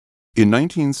In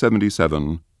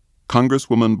 1977,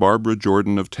 Congresswoman Barbara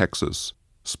Jordan of Texas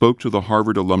spoke to the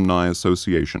Harvard Alumni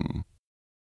Association.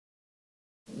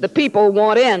 The people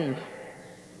want in.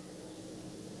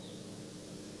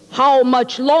 How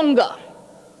much longer?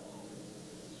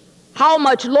 How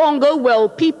much longer will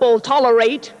people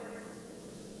tolerate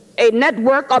a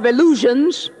network of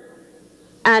illusions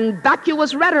and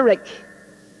vacuous rhetoric?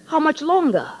 How much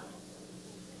longer?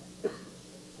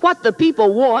 What the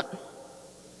people want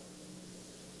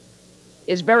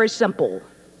is very simple.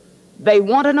 They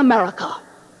want an America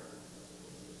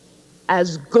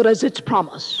as good as its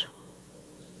promise.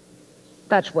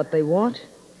 That's what they want.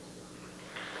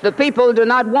 The people do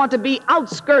not want to be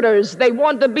outskirters. They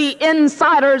want to be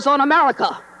insiders on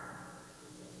America.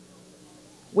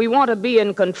 We want to be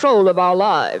in control of our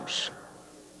lives.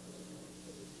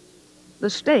 The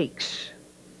stakes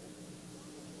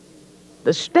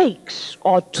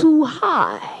are too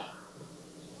high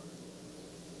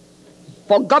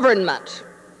for government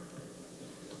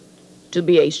to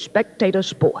be a spectator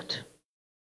sport.